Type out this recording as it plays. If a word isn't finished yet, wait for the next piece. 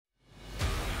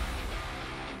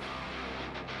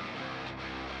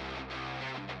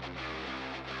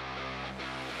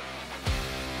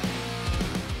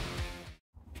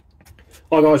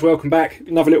Hi guys, welcome back.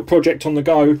 Another little project on the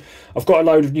go. I've got a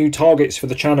load of new targets for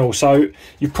the channel. So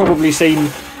you've probably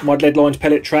seen my lead lined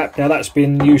pellet trap. Now that's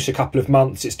been in use a couple of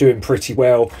months. It's doing pretty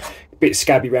well. A bit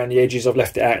scabby around the edges. I've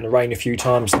left it out in the rain a few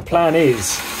times. The plan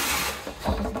is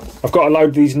I've got a load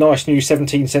of these nice new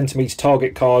 17cm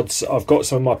target cards. I've got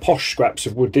some of my posh scraps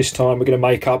of wood this time. We're going to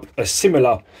make up a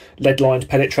similar lead-lined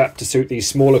pellet trap to suit these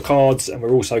smaller cards, and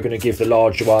we're also going to give the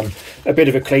larger one a bit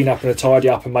of a clean up and a tidy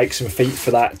up and make some feet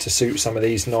for that to suit some of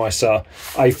these nicer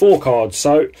A4 cards.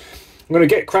 So I'm going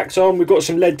to get cracked on. We've got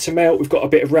some lead to melt. We've got a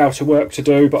bit of router work to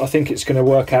do, but I think it's going to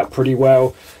work out pretty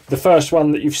well. The first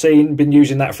one that you've seen, been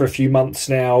using that for a few months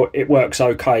now. It works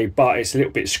okay, but it's a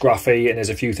little bit scruffy and there's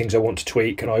a few things I want to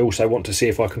tweak, and I also want to see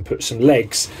if I can put some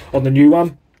legs on the new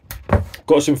one.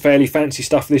 Got some fairly fancy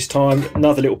stuff this time.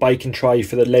 Another little baking tray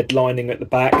for the lead lining at the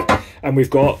back, and we've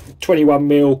got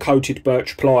 21mm coated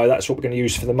birch ply. That's what we're going to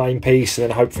use for the main piece, and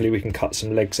then hopefully we can cut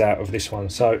some legs out of this one.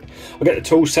 So I'll get the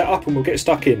tools set up and we'll get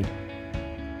stuck in.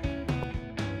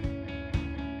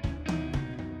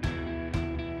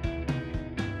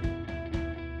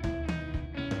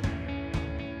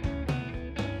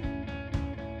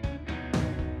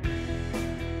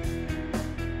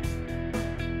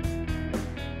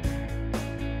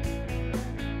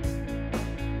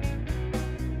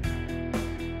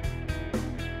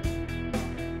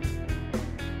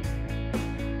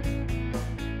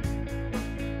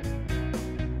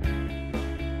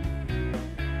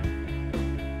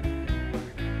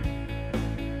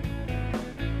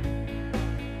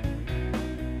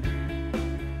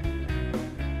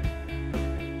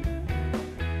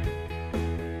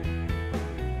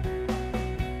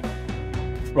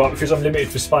 Right, because I'm limited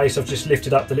for space, I've just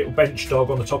lifted up the little bench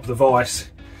dog on the top of the vise.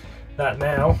 That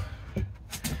now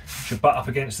should butt up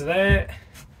against there.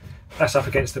 That's up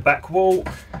against the back wall.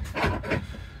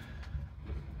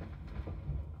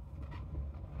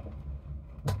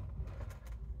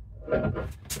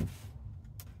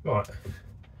 Right.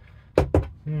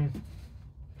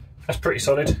 That's pretty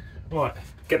solid. Right,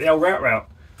 get the old router out.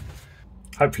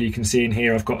 Hopefully you can see in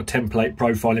here I've got a template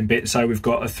profiling bit. So we've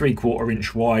got a 3/4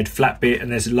 inch wide flat bit,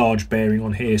 and there's a large bearing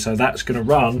on here. So that's going to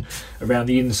run around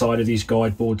the inside of these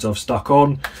guide boards I've stuck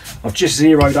on. I've just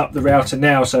zeroed up the router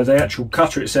now, so the actual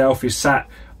cutter itself is sat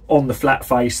on the flat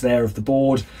face there of the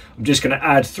board. I'm just going to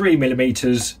add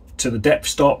 3mm to the depth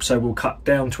stop, so we'll cut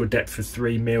down to a depth of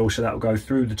 3mm, so that will go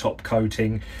through the top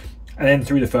coating and then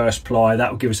through the first ply. That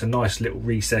will give us a nice little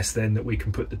recess then that we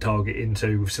can put the target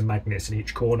into with some magnets in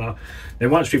each corner.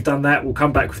 Then once we've done that, we'll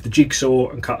come back with the jigsaw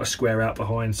and cut a square out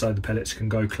behind so the pellets can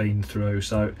go clean through.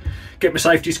 So get my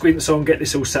safety squints on, get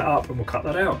this all set up, and we'll cut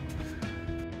that out.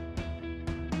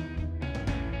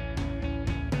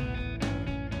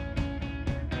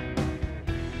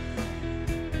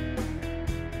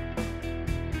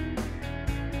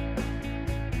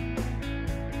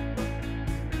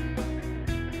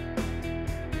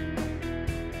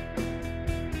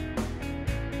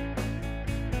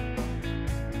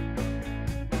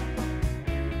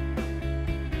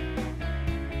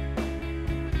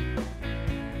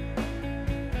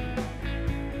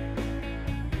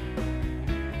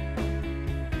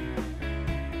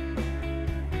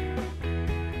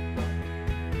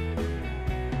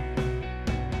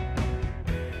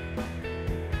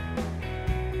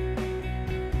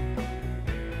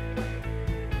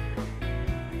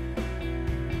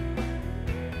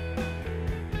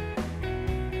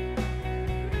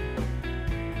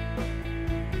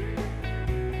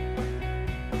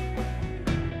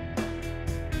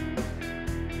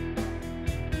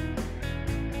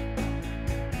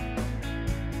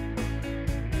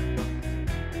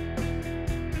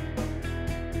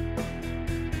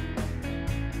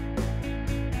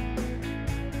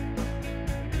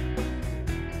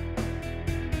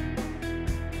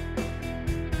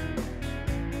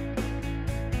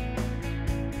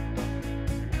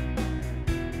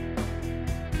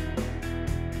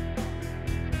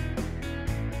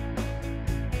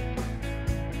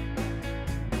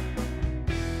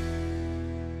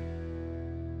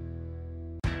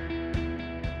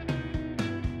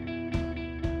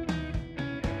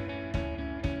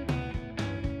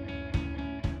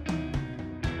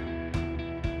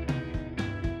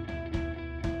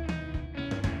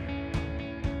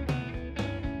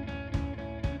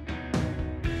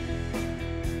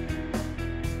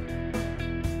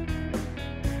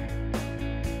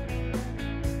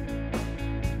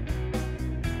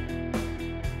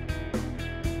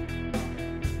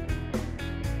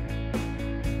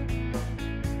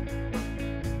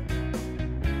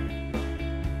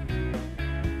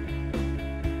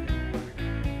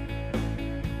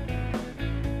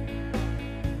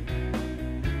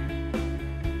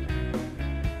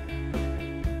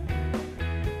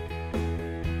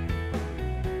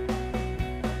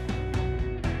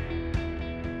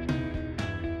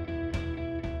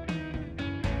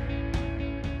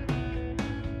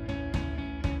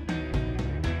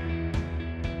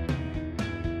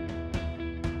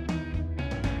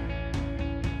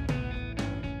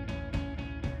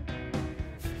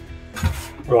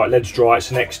 Right, lead's dry, it's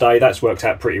the next day. That's worked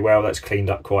out pretty well. That's cleaned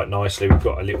up quite nicely. We've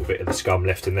got a little bit of the scum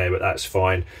left in there, but that's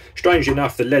fine. Strangely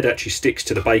enough, the lead actually sticks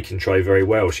to the baking tray very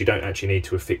well, so you don't actually need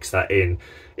to affix that in.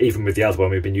 Even with the other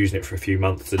one, we've been using it for a few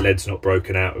months, the lead's not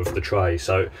broken out of the tray,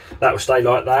 so that will stay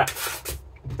like that.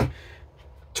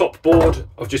 Top board,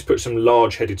 I've just put some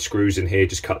large headed screws in here,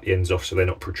 just cut the ends off so they're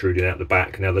not protruding out the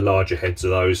back. Now the larger heads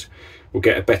of those will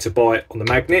get a better bite on the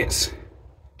magnets,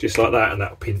 just like that, and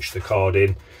that'll pinch the card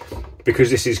in.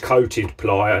 Because this is coated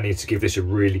ply, I need to give this a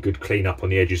really good clean up on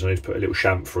the edges. I need to put a little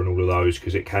chamfer on all of those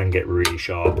because it can get really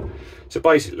sharp. So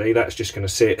basically that's just going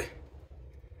to sit,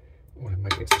 oh, the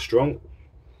magnets are strong,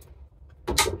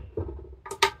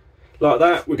 like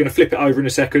that. We're going to flip it over in a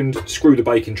second, screw the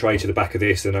baking tray to the back of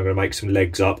this, then I'm going to make some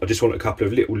legs up. I just want a couple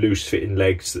of little loose fitting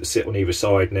legs that sit on either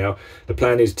side. Now the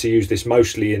plan is to use this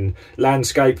mostly in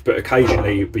landscape, but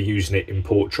occasionally we'll be using it in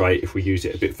portrait if we use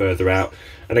it a bit further out,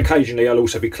 and occasionally I'll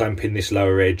also be clamping this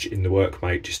lower edge in the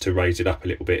workmate just to raise it up a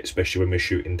little bit, especially when we're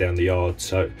shooting down the yard.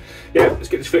 So yeah, let's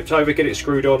get this flipped over, get it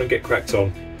screwed on and get cracked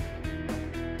on.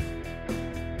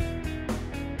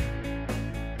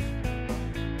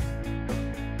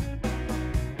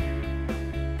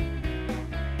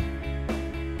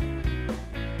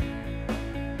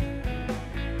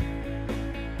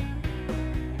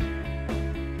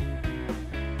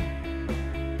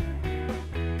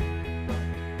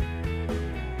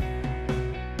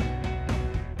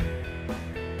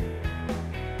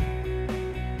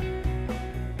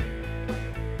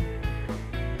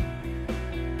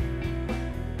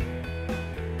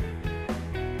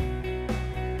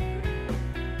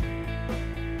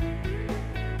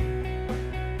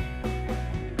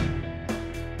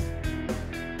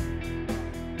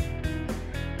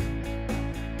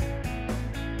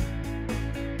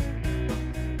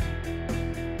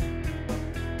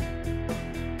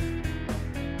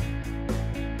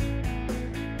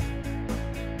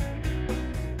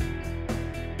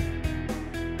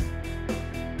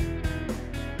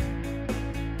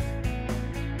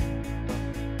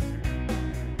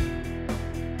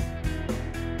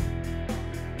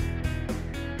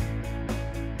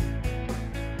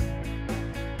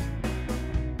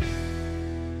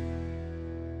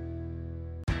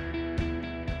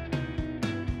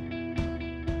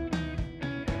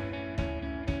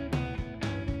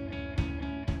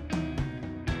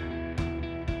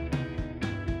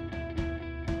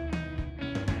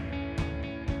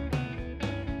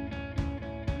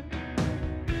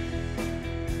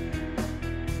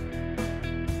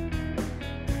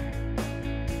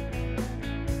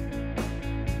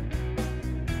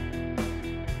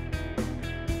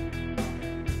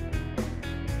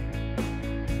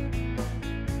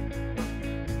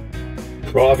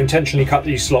 Right, I've intentionally cut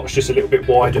these slots just a little bit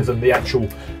wider than the actual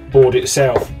board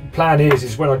itself. Plan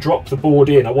is when I drop the board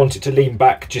in, I want it to lean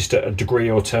back just a degree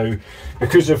or two.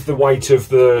 Because of the weight of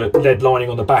the lead lining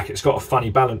on the back, it's got a funny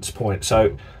balance point,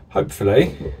 so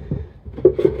hopefully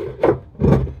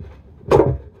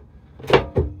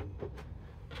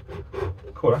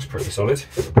cool, that's pretty solid.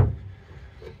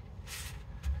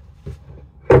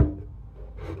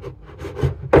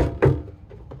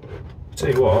 Tell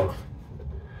you what,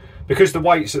 because the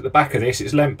weight's at the back of this,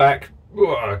 it's leant back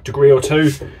a degree or two.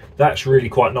 That's really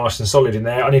quite nice and solid in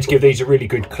there. I need to give these a really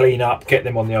good clean up, get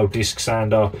them on the old disc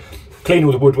sander, clean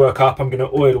all the woodwork up. I'm going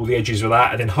to oil all the edges with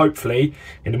that, and then hopefully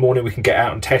in the morning we can get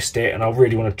out and test it. And I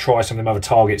really want to try some of them other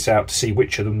targets out to see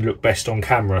which of them look best on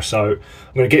camera. So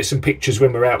I'm going to get some pictures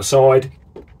when we're outside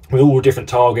with all the different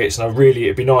targets, and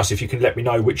it'd be nice if you can let me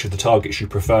know which of the targets you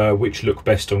prefer, which look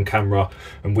best on camera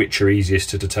and which are easiest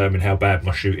to determine how bad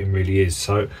my shooting really is.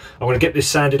 So I'm going to get this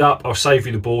sanded up, I'll save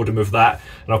you the boredom of that,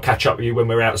 and I'll catch up with you when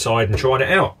we're outside and trying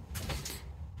it out.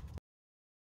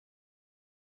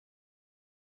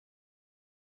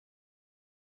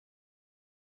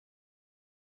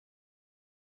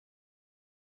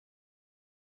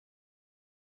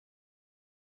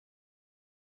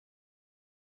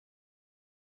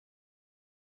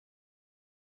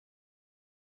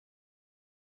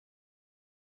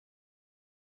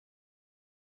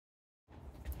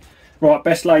 Right,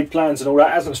 best laid plans and all that.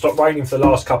 It hasn't stopped raining for the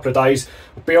last couple of days.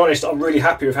 To be honest, I'm really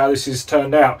happy with how this has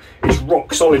turned out. It's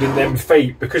rock solid in them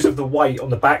feet. Because of the weight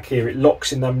on the back here, it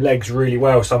locks in them legs really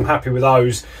well, so I'm happy with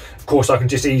those. Of course, I can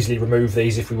just easily remove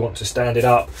these if we want to stand it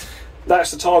up. That's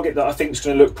the target that I think is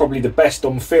going to look probably the best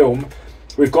on film.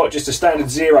 We've got just a standard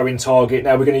 0 in target.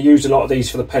 Now we're going to use a lot of these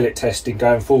for the pellet testing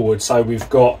going forward, so we've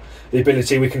got the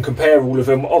ability, we can compare all of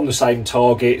them on the same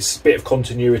targets. Bit of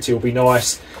continuity will be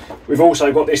nice. We've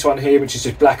also got this one here, which is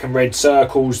just black and red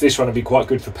circles. This one will be quite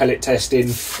good for pellet testing.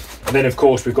 And then of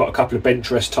course we've got a couple of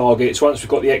benchrest targets. Once we've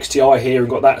got the XTI here and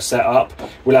got that set up,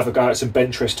 we'll have a go at some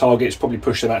benchrest targets, probably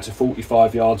push them out to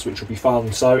 45 yards, which will be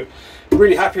fun. So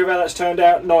really happy with how that's turned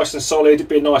out, nice and solid. It'd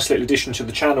be a nice little addition to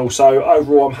the channel. So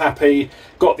overall I'm happy.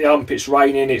 Got the ump, it's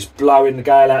raining, it's blowing the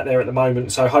gale out there at the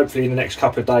moment, so hopefully in the next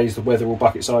couple of days the weather will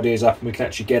buck its ideas up and we can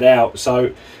actually get out.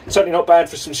 So certainly not bad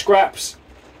for some scraps.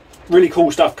 Really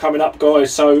cool stuff coming up,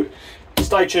 guys, so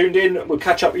stay tuned in. We'll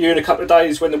catch up with you in a couple of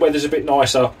days when the weather's a bit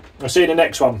nicer. I'll see you in the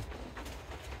next one.